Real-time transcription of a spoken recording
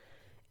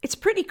It's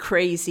pretty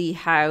crazy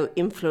how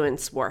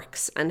influence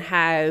works and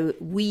how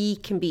we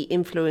can be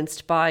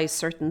influenced by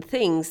certain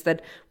things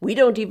that we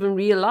don't even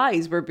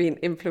realize we're being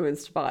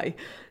influenced by.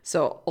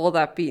 So, all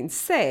that being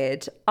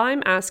said,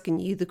 I'm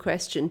asking you the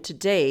question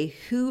today: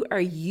 who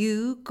are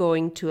you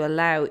going to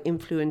allow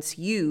influence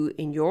you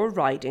in your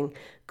riding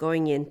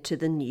going into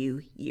the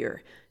new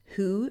year?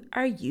 Who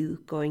are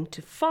you going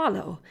to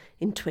follow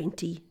in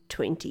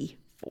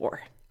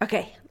 2024?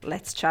 Okay,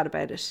 let's chat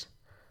about it.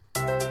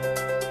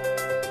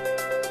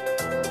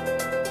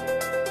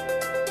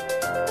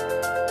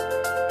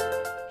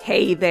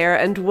 Hey there,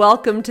 and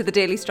welcome to the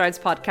Daily Strides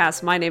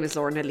podcast. My name is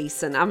Lorna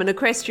Leeson. I'm an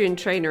equestrian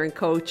trainer and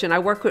coach, and I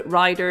work with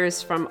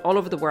riders from all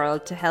over the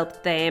world to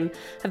help them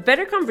have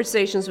better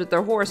conversations with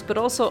their horse, but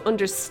also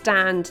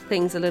understand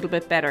things a little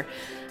bit better.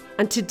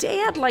 And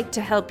today I'd like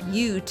to help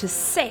you to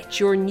set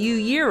your new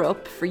year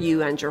up for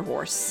you and your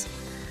horse.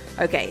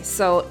 Okay,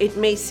 so it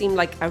may seem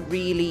like a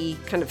really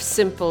kind of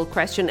simple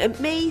question. It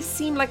may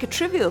seem like a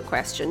trivial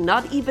question,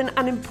 not even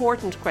an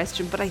important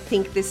question, but I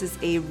think this is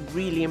a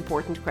really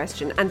important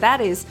question. And that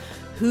is,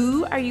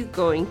 who are you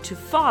going to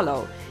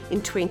follow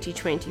in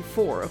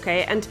 2024?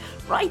 Okay, and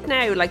right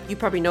now, like you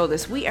probably know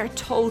this, we are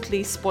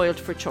totally spoiled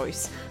for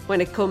choice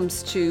when it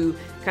comes to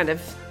kind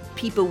of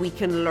people we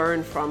can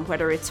learn from,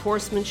 whether it's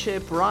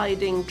horsemanship,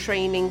 riding,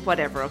 training,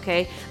 whatever,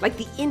 okay? Like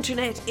the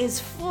internet is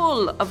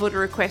full of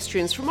other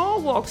equestrians from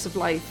all walks of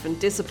life and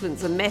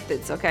disciplines and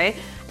methods, okay?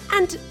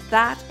 And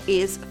that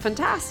is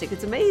fantastic.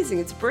 It's amazing.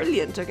 It's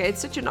brilliant, okay? It's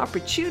such an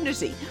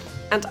opportunity.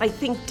 And I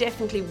think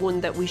definitely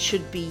one that we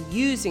should be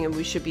using and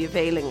we should be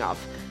availing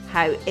of.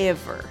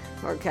 However,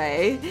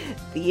 okay,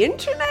 the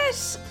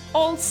internet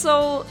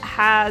also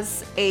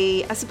has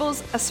a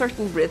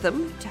certain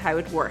rhythm to how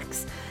it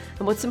works.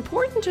 And what's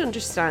important to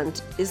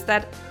understand is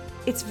that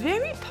it's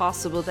very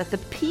possible that the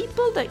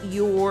people that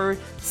you're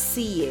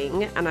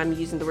seeing, and I'm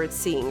using the word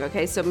seeing,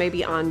 okay, so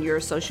maybe on your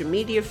social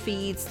media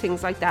feeds,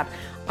 things like that,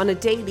 on a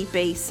daily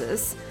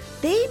basis,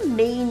 they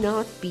may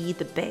not be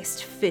the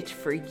best fit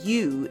for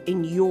you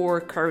in your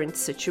current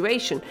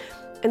situation.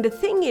 And the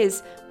thing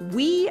is,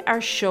 we are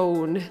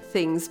shown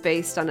things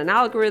based on an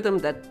algorithm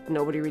that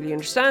nobody really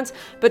understands.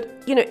 But,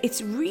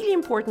 it's really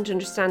important to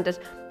understand that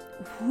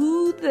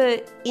who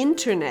the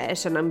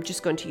internet, and I'm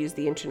just going to use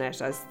the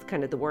internet as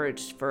kind of the word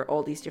for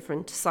all these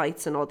different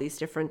sites and all these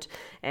different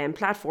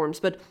platforms,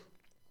 but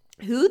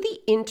who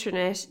the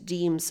internet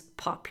deems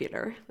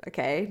popular,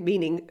 okay,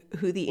 meaning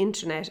who the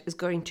internet is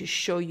going to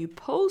show you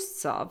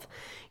posts of,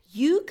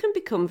 you can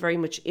become very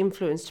much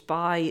influenced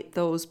by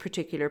those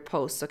particular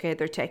posts, okay,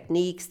 their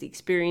techniques, the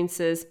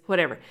experiences,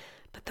 whatever.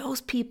 But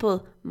those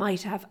people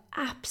might have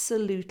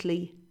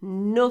absolutely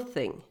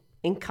nothing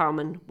in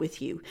common with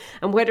you.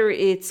 And whether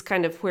it's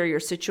kind of where you're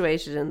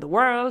situated in the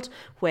world,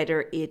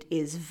 whether it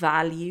is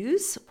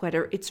values,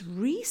 whether it's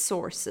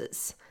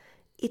resources,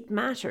 it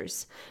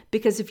matters.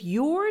 Because if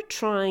you're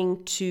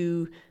trying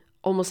to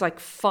almost like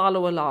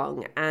follow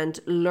along and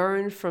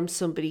learn from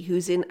somebody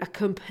who's in a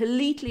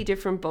completely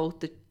different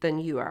boat than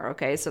you are,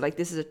 okay? So like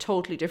this is a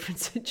totally different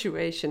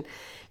situation.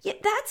 Yeah,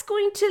 that's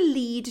going to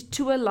lead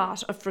to a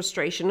lot of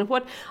frustration. And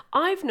what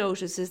I've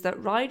noticed is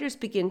that riders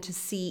begin to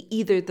see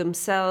either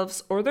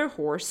themselves or their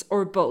horse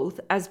or both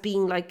as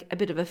being like a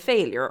bit of a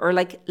failure or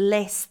like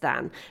less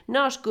than,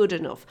 not good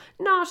enough,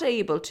 not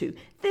able to,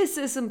 this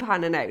isn't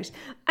panning out.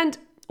 And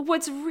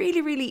what's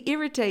really, really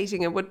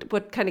irritating and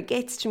what kind of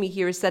gets to me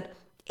here is that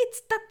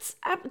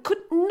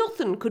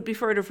nothing could be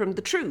further from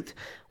the truth.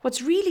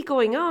 What's really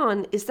going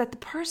on is that the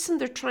person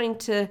they're trying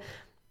to,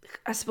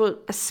 I suppose,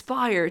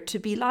 aspire to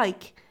be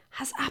like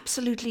has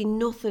absolutely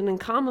nothing in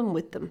common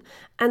with them.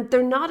 And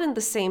they're not in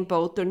the same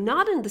boat. They're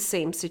not in the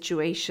same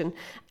situation.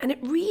 And it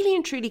really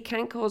and truly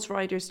can cause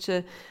riders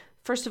to,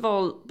 first of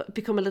all,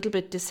 become a little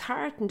bit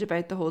disheartened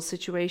about the whole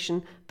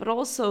situation, but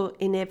also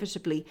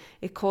inevitably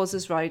it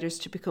causes riders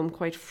to become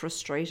quite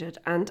frustrated.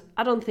 And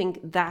I don't think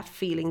that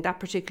feeling, that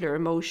particular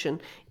emotion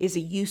is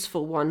a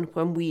useful one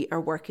when we are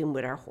working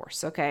with our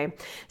horse, okay?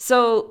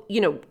 So,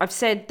 I've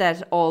said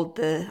that all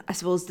the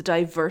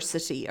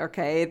diversity,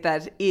 okay,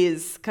 that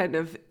is kind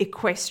of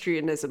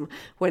equestrianism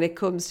when it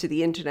comes to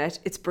the internet,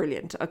 it's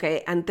brilliant,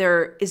 okay? And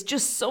there is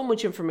just so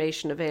much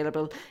information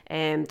available,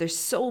 and there's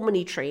so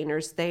many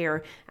trainers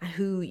there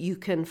who you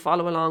can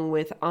follow along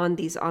with on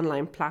these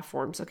online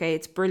platforms. Okay,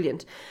 it's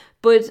brilliant.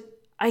 But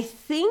I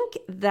think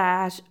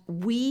that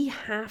we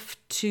have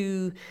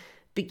to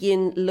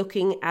begin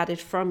looking at it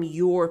from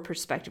your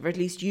perspective, or at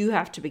least you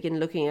have to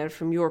begin looking at it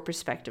from your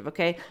perspective.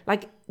 Okay,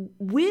 like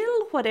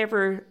will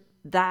whatever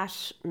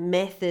that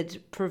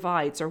method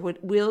provides, or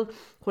will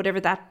whatever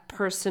that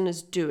person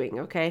is doing,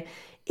 okay,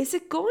 is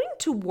it going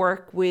to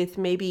work with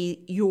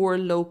maybe your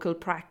local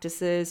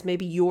practices,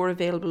 maybe your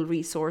available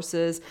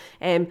resources,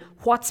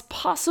 what's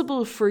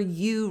possible for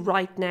you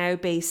right now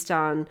based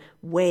on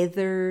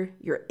weather,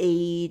 your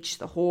age,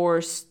 the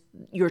horse,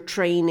 your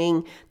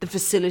training, the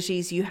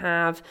facilities you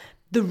have,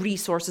 the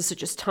resources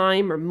such as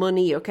time or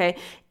money, okay?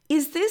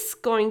 is this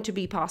going to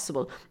be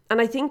possible? And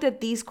I think that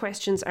these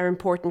questions are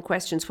important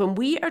questions. When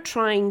we are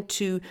trying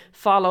to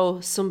follow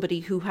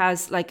somebody who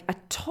has like a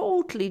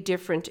totally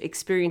different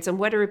experience, and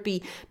whether it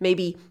be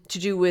maybe to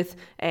do with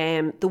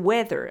the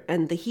weather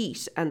and the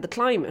heat and the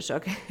climate,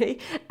 okay?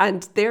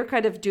 And they're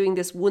kind of doing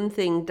this one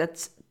thing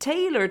that's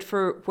tailored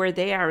for where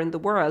they are in the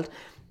world,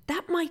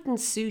 that mightn't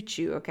suit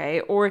you, okay?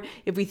 Or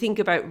if we think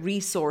about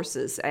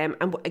resources, and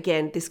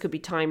again, this could be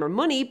time or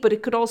money, but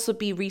it could also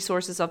be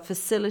resources of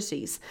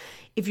facilities.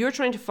 If you're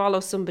trying to follow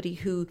somebody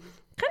who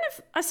kind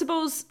of, I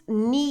suppose,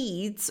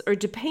 needs or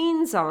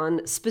depends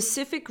on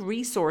specific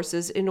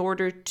resources in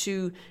order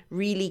to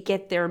really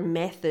get their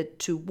method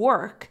to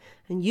work,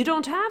 and you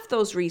don't have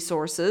those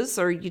resources,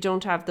 or you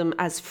don't have them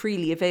as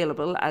freely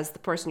available as the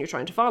person you're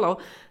trying to follow,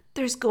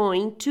 there's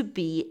going to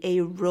be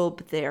a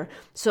rub there.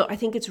 So I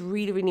think it's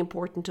really, really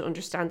important to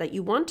understand that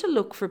you want to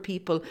look for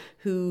people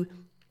who,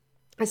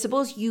 I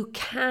suppose, you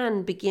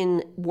can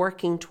begin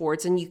working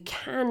towards, and you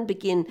can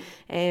begin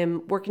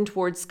working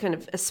towards kind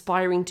of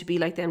aspiring to be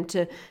like them,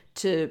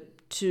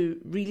 to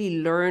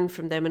really learn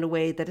from them in a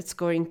way that it's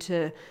going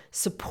to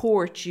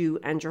support you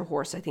and your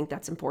horse. I think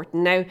that's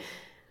important. Now,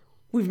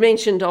 we've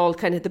mentioned all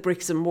kind of the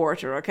bricks and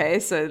mortar, okay?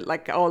 So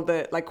like all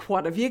the, like,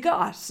 what have you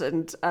got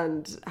and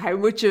how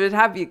much of it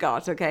have you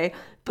got, okay?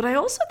 But I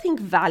also think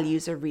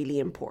values are really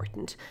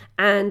important.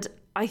 And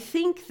I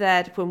think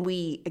that when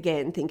we,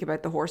 again, think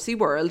about the horsey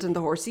world and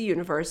the horsey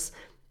universe,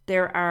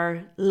 there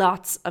are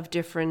lots of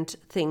different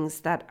things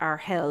that are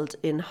held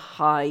in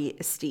high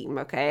esteem,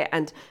 okay?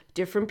 And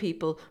different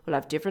people will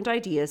have different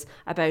ideas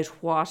about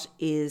what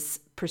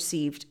is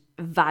perceived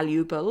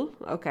valuable,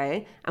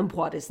 okay, and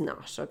what is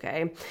not,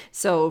 okay?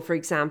 So for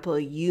example,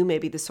 you may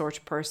be the sort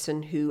of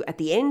person who, at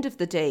the end of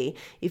the day,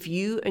 if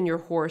you and your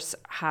horse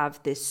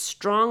have this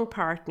strong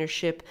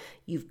partnership,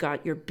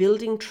 you're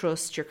building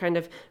trust, you're kind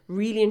of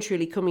really and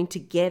truly coming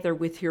together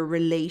with your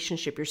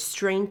relationship, you're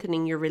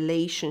strengthening your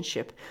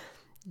relationship,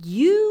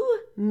 you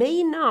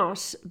may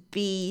not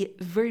be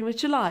very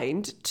much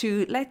aligned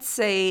to, let's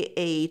say,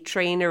 a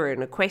trainer,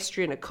 an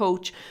equestrian, a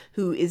coach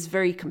who is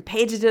very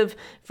competitive,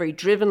 very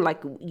driven,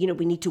 like, you know,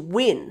 we need to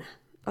win.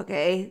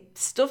 Okay,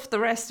 stuff the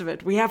rest of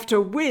it. We have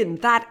to win.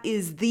 That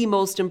is the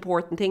most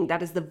important thing.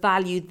 That is the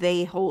value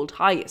they hold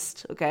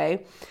highest.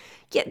 Okay.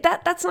 Yeah,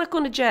 that's not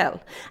going to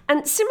gel.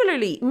 And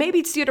similarly, maybe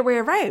it's the other way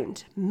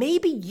around.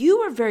 Maybe you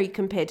are very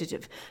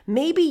competitive.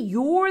 Maybe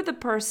you're the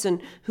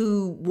person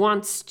who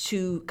wants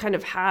to kind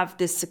of have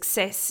this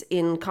success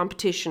in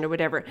competition or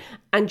whatever,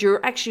 and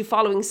you're actually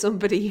following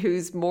somebody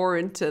who's more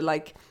into,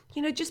 like,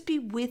 you know, just be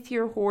with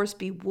your horse,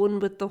 be one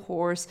with the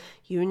horse.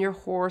 You and your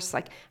horse,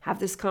 like, have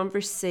this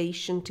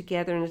conversation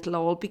together and it'll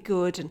all be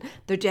good. And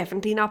they're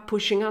definitely not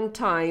pushing on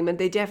time, and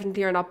they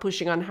definitely are not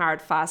pushing on hard,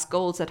 fast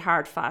goals at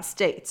hard, fast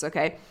dates,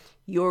 okay?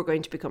 You're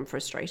going to become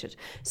frustrated.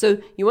 So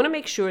you want to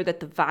make sure that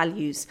the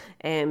values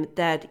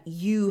that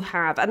you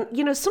have, and,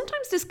 you know,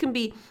 sometimes this can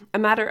be a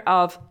matter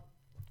of,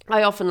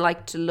 I often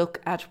like to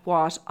look at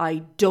what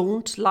I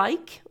don't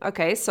like.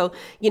 Okay, so,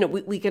 you know,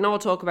 we can all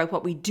talk about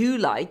what we do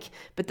like,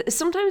 but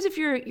sometimes if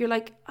you're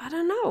like, I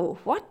don't know,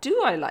 what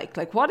do I like?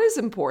 Like, what is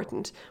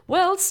important?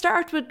 Well,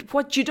 start with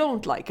what you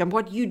don't like and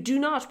what you do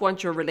not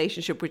want your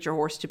relationship with your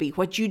horse to be,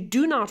 what you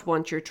do not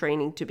want your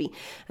training to be.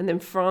 And then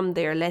from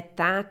there, let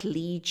that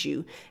lead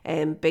you,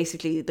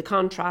 basically the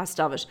contrast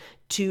of it,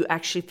 to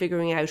actually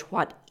figuring out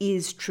what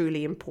is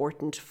truly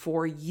important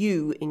for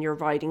you in your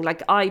riding.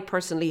 Like, I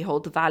personally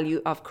hold the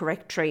value of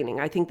correct training.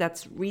 I think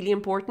that's really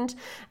important.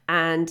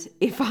 And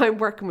if I'm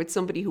working with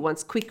somebody who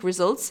wants quick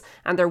results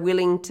and they're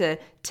willing to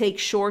take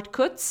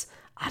shortcuts,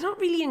 I don't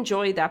really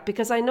enjoy that,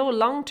 because I know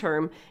long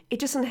term it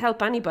doesn't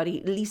help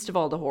anybody, least of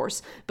all the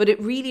horse. But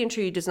it really and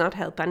truly does not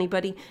help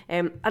anybody.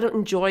 I don't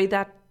enjoy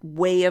that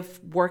way of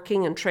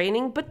working and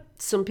training, but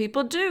some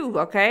people do,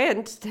 okay?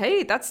 And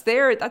hey, that's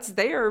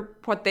their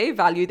what they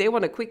value. They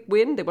want a quick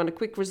win, they want a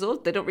quick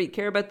result. They don't really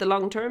care about the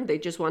long term. They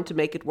just want to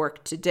make it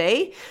work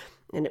today.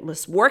 And it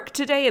must work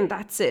today, and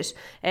that's it.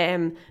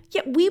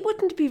 Yeah, we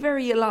wouldn't be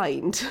very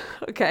aligned,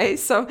 okay?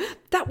 So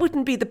that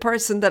wouldn't be the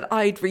person that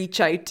I'd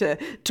reach out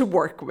to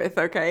work with,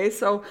 okay?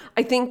 So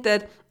I think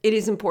that it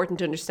is important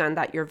to understand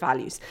that your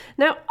values.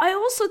 Now, I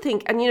also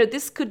think, and, you know,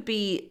 this could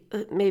be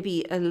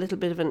maybe a little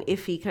bit of an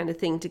iffy kind of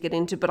thing to get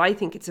into, but I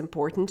think it's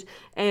important.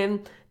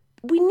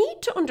 We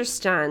need to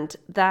understand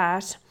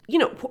that, you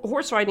know,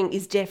 horse riding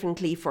is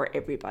definitely for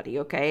everybody,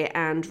 okay?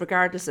 And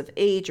regardless of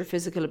age or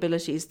physical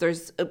abilities,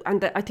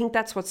 I think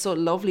that's what's so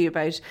lovely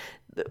about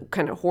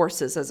kind of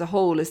horses as a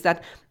whole, is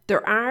that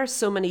there are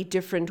so many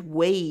different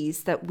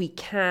ways that we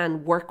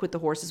can work with the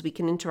horses, we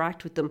can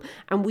interact with them,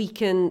 and we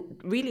can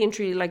really and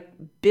truly, like,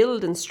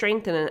 build and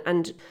strengthen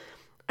and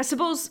I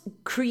suppose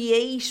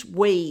create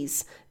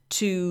ways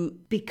to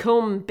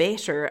become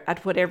better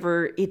at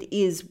whatever it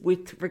is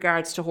with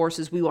regards to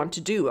horses we want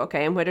to do,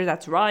 okay? And whether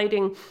that's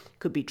riding,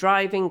 could be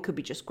driving, could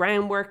be just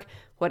groundwork,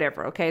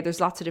 whatever, okay? There's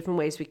lots of different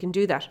ways we can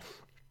do that.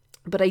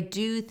 But I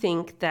do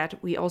think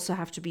that we also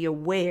have to be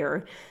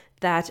aware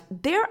that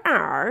there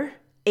are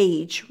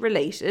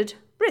age-related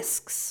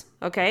risks,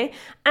 okay?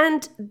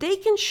 And they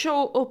can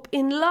show up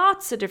in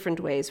lots of different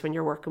ways when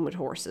you're working with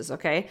horses,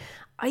 okay?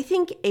 I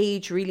think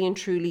age really and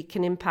truly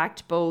can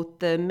impact both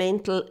the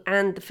mental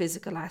and the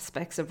physical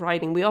aspects of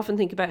riding. We often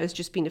think about it as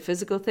just being a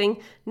physical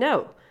thing.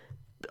 No.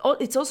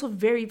 It's also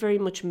very, very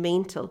much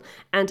mental.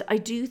 And I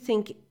do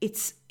think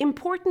it's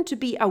important to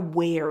be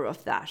aware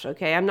of that,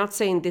 okay? I'm not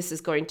saying this is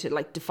going to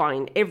like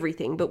define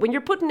everything, but when you're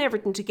putting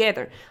everything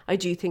together, I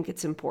do think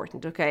it's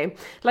important, okay?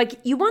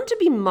 Like you want to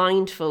be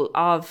mindful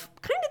of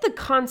kind of the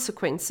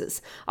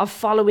consequences of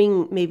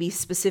following maybe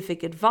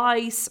specific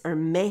advice or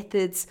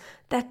methods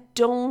that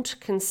don't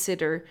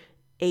consider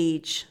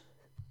age-related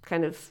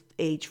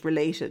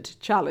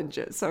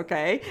challenges,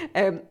 okay?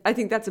 I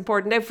think that's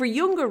important. Now, for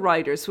younger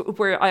riders,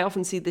 where I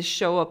often see this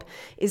show up,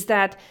 is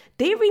that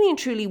they really and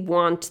truly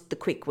want the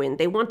quick win.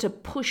 They want to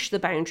push the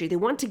boundary. They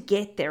want to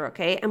get there,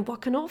 okay? And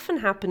what can often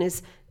happen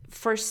is,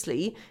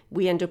 firstly,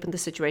 we end up in the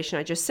situation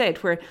I just said,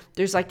 where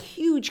there's like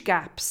huge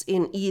gaps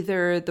in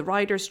either the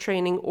rider's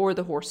training or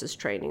the horse's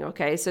training,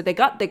 okay? So they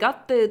got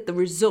the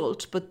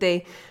result, but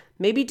they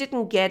maybe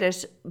didn't get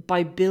it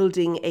by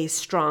building a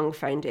strong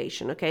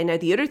foundation, okay? Now,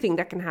 the other thing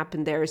that can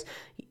happen there is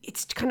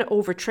it's kind of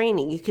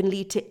overtraining. It can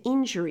lead to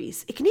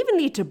injuries. It can even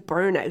lead to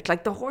burnout.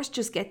 Like the horse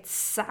just gets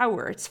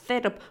sour, it's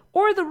fed up,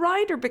 or the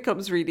rider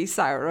becomes really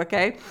sour,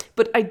 okay?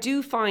 But I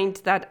do find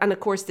that, and of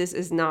course this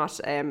is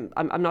not, I'm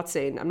not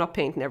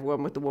painting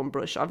everyone with the one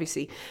brush,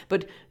 obviously,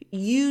 but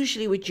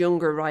usually with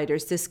younger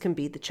riders, this can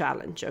be the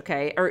challenge,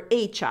 okay? Or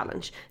a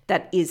challenge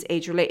that is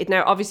age related.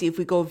 Now, obviously, if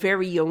we go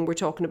very young, we're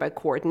talking about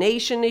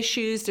coordination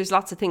issues. There's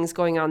lots of things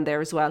going on there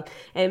as well.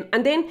 And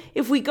then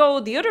if we go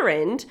the other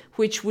end,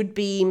 which would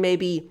be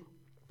maybe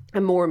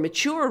a more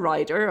mature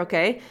rider,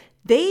 okay,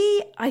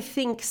 they, I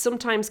think,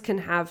 sometimes can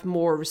have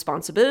more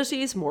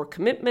responsibilities, more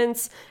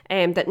commitments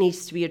that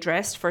needs to be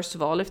addressed, first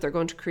of all, if they're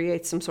going to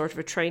create some sort of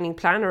a training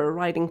plan or a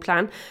riding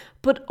plan.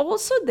 But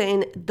also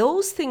then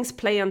those things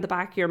play on the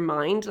back of your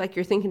mind, like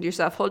you're thinking to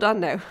yourself, hold on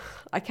now,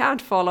 I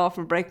can't fall off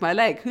and break my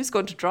leg. Who's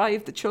going to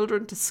drive the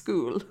children to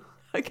school?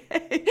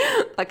 Okay,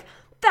 like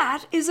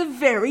that is a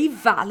very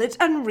valid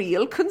and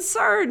real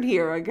concern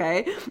here,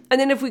 okay?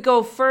 And then if we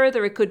go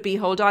further, it could be,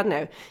 hold on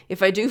now,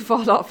 if I do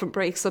fall off and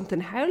break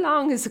something, how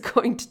long is it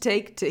going to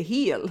take to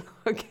heal,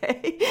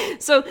 okay?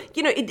 So,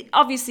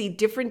 obviously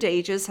different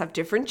ages have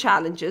different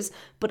challenges,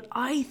 but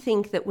I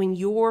think that when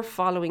you're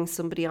following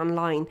somebody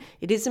online,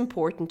 it is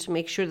important to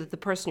make sure that the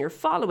person you're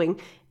following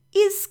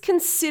is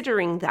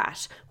considering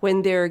that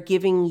when they're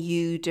giving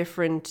you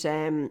different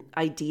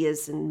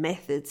ideas and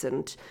methods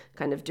and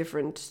kind of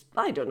different,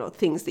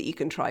 things that you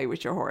can try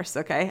with your horse,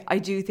 okay? I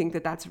do think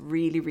that that's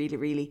really, really,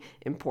 really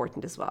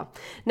important as well.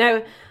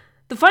 Now,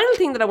 the final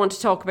thing that I want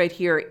to talk about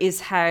here is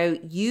how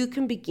you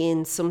can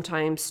begin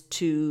sometimes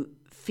to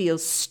feel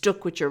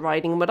stuck with your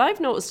riding. And what I've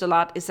noticed a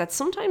lot is that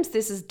sometimes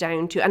this is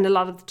down to, and a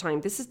lot of the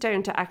time, this is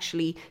down to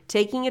actually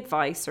taking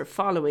advice or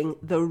following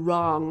the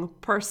wrong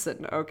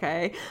person,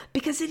 okay?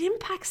 Because it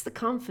impacts the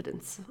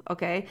confidence,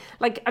 okay?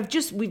 Like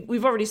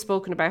we've already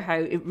spoken about how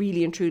it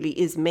really and truly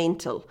is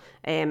mental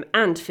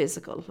and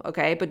physical,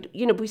 okay? But,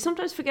 we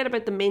sometimes forget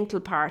about the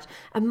mental part.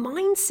 And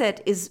mindset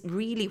is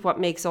really what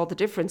makes all the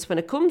difference when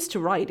it comes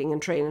to riding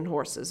and training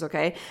horses,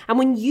 okay? And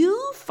when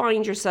you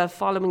find yourself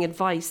following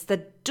advice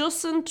that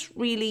doesn't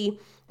really,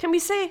 can we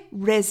say,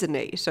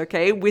 resonate,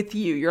 okay, with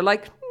you, you're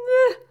like,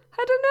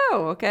 I don't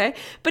know, okay?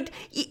 But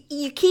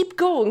you keep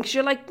going because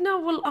you're like, no,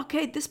 well,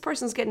 okay, this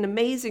person's getting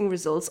amazing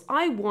results.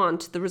 I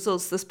want the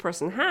results this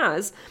person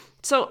has.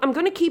 So I'm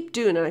going to keep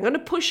doing it. I'm going to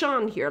push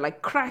on here,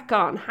 like crack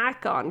on,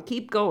 hack on,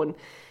 keep going.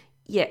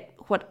 Yeah,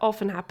 what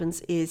often happens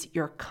is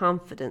your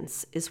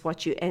confidence is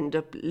what you end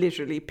up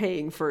literally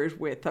paying for it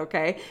with,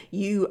 okay?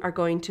 You are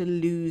going to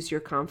lose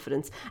your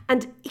confidence.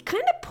 And it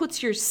kind of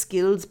puts your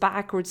skills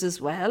backwards as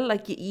well.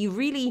 Like you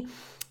really,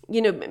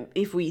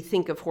 if we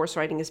think of horse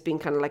riding as being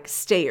kind of like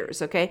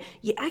stairs, okay?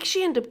 You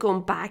actually end up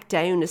going back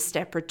down a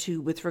step or two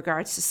with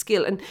regards to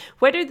skill. And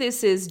whether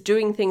this is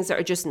doing things that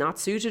are just not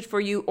suited for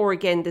you, or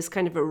again, this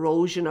kind of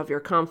erosion of your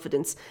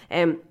confidence,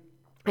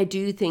 I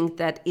do think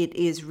that it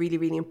is really,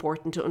 really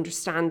important to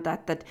understand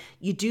that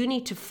you do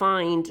need to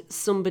find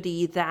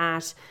somebody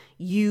that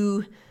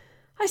you,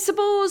 I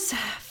suppose,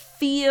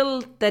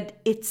 feel that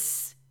it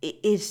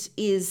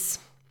is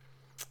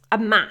a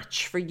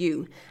match for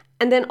you.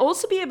 And then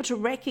also be able to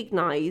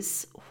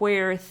recognize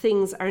where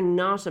things are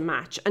not a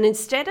match. And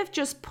instead of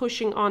just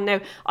pushing on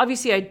now,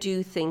 obviously I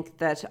do think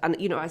that, and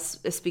I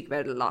speak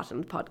about it a lot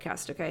on the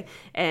podcast, okay?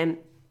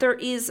 There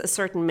is a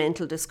certain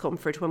mental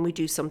discomfort when we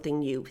do something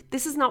new.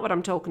 This is not what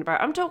I'm talking about.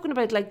 I'm talking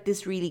about like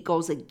this really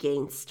goes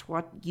against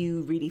what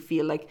you really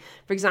feel like.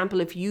 For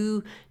example, if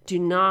you do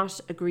not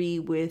agree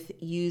with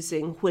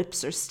using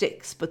whips or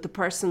sticks, but the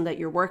person that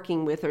you're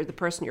working with or the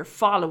person you're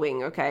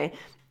following, okay,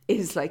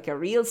 is like a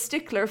real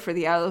stickler for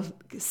the old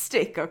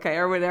stick, okay,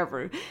 or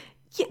whatever.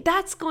 Yeah,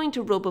 that's going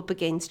to rub up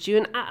against you.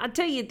 And I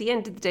tell you, at the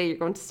end of the day, you're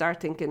going to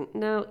start thinking,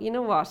 no, you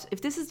know what?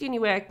 If this is the only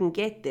way I can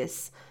get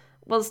this,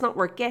 well, it's not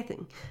worth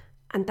getting.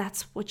 And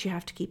that's what you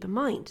have to keep in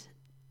mind.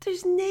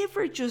 there's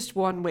never just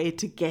one way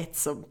to get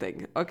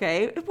something,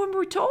 okay? When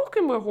we're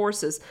talking with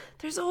horses,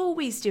 there's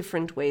always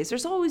different ways.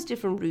 There's always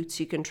different routes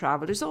you can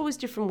travel. There's always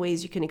different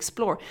ways you can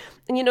explore.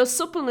 And,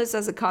 suppleness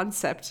as a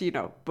concept,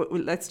 but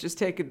let's just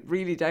take it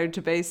really down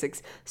to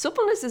basics.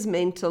 Suppleness is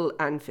mental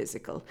and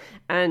physical.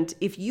 And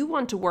if you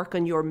want to work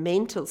on your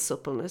mental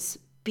suppleness,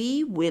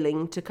 be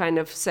willing to kind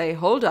of say,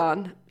 hold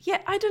on.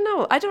 Yeah, I don't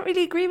know. I don't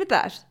really agree with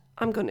that.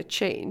 I'm going to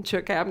change,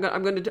 okay? I'm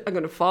going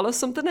to follow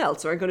something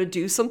else, or I'm going to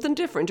do something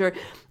different, or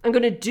I'm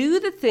going to do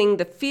the thing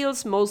that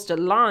feels most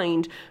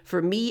aligned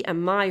for me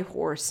and my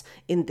horse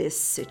in this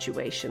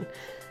situation.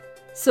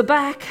 So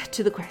back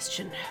to the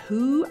question,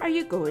 who are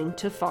you going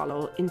to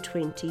follow in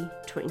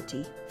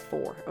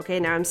 2024?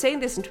 Okay, now I'm saying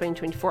this in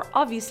 2024.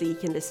 Obviously, you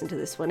can listen to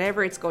this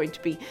whenever. It's going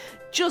to be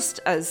just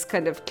as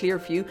kind of clear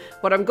for you.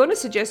 What I'm going to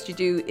suggest you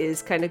do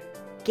is kind of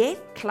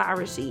get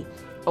clarity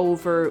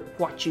over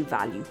what you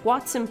value,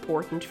 what's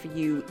important for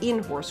you in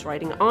horse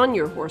riding, on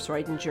your horse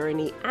riding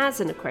journey as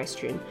an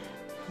equestrian.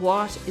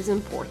 What is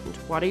important?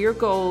 What are your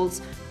goals?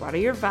 What are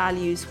your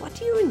values? What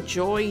do you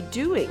enjoy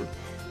doing?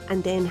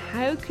 And then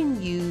how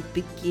can you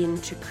begin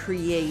to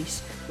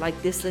create like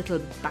this little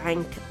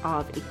bank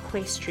of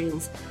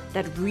equestrians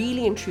that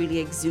really and truly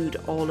exude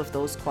all of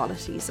those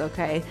qualities,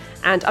 okay?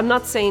 And I'm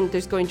not saying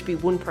there's going to be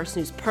one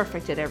person who's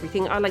perfect at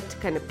everything. I like to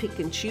kind of pick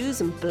and choose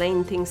and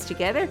blend things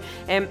together.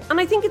 And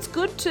I think it's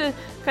good to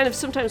kind of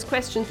sometimes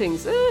question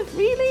things.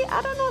 Really?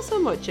 I don't know so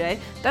much, eh?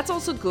 That's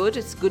also good.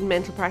 It's good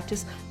mental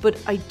practice.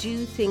 But I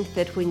do think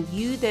that when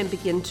you then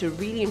begin to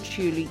really and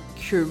truly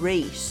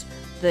curate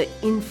the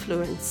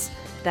influence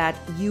that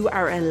you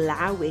are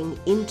allowing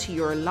into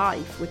your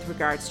life with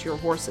regards to your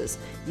horses,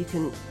 you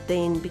can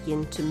then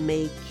begin to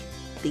make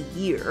the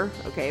year,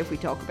 okay, if we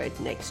talk about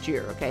next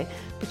year, okay,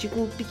 but you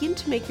can begin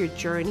to make your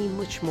journey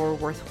much more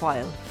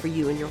worthwhile for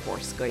you and your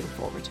horse going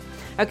forward.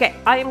 Okay,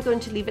 I am going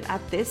to leave it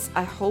at this.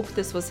 I hope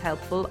this was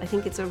helpful. I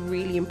think it's a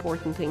really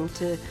important thing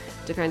to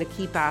kind of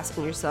keep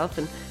asking yourself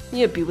and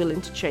be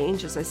willing to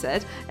change, as I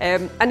said.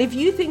 And if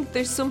you think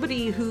there's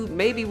somebody who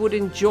maybe would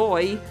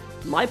enjoy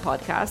my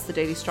podcast, the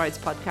Daily Strides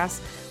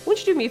podcast, won't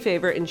you do me a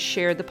favor and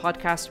share the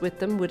podcast with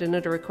them, with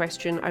another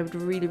equestrian? I would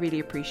really, really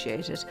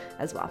appreciate it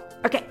as well.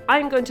 Okay,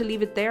 I'm going to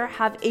leave it there.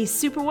 Have a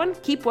super one.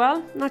 Keep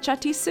well, and I'll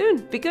chat to you soon.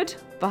 Be good.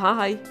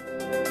 Bye.